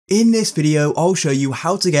In this video, I'll show you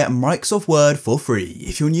how to get Microsoft Word for free.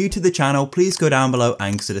 If you're new to the channel, please go down below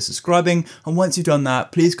and consider subscribing. And once you've done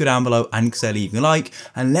that, please go down below and consider leaving a like.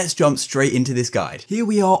 And let's jump straight into this guide. Here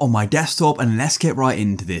we are on my desktop and let's get right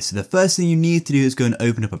into this. So the first thing you need to do is go and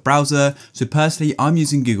open up a browser. So personally, I'm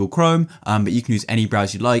using Google Chrome, but you can use any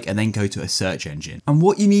browser you like and then go to a search engine. And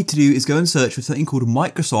what you need to do is go and search for something called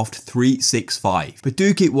Microsoft 365. But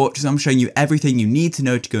do keep watching, I'm showing you everything you need to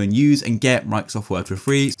know to go and use and get Microsoft Word for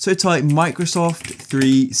free. So type Microsoft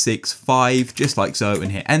 365 just like so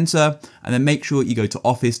and hit enter, and then make sure you go to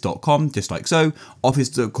office.com just like so.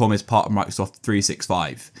 Office.com is part of Microsoft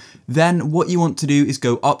 365. Then what you want to do is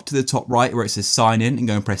go up to the top right where it says sign in and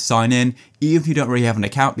go and press sign in, even if you don't already have an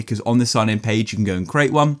account, because on the sign in page you can go and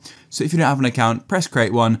create one. So if you don't have an account, press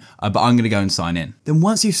create one, but I'm going to go and sign in. Then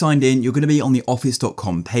once you've signed in, you're going to be on the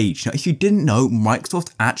office.com page. Now, if you didn't know,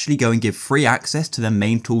 Microsoft actually go and give free access to their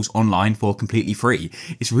main tools online for completely free.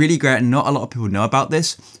 It's really great and not a lot of people know about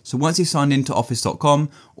this. So once you've signed into office.com,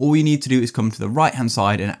 all you need to do is come to the right hand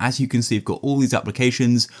side, and as you can see, you've got all these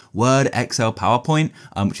applications, Word, Excel, PowerPoint,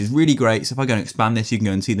 which is really great. So if I go and expand this, you can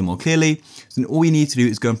go and see them more clearly. So then all you need to do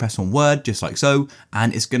is go and press on Word just like so,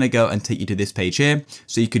 and it's going to go and take you to this page here.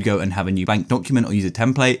 So you could go and have a new blank document or use a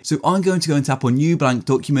template. So I'm going to go and tap on new blank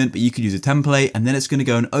document, but you could use a template, and then it's going to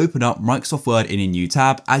go and open up Microsoft Word in a new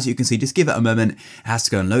tab. As you can see, just give it a moment. It has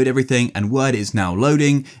to go and load everything, and Word is now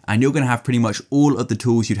loading, and you're going to have pretty much all of the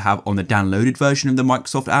tools you'd have on the downloaded version of the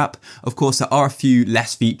Microsoft app. Of course, there are a few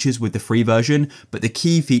less features with the free version, but the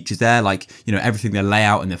key features there, like, you know, everything, the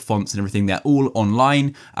layout and the fonts and everything, they're all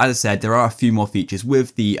online. As I said, there are a few more features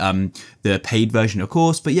with the paid version, of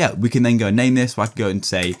course, but yeah, we can then go and name this. So I can go and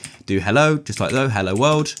say, do hello, just like that, hello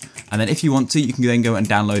world. And then if you want to, you can then go and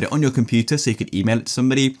download it on your computer, so you could email it to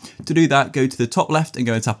somebody. To do that, go to the top left and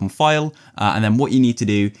go and tap on file. And then what you need to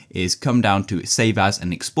do is come down to save as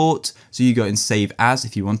and export. So you go and save as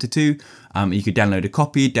if you wanted to. You could download a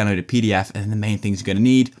copy, download a PDF, and then the main things you're going to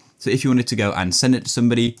need. So if you wanted to go and send it to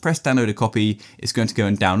somebody, press download a copy, it's going to go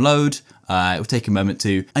and download. It will take a moment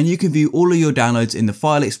to, and you can view all of your downloads in the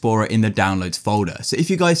File Explorer in the downloads folder. So if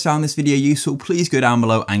you guys found this video useful, please go down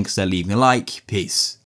below and consider leaving a like. Peace.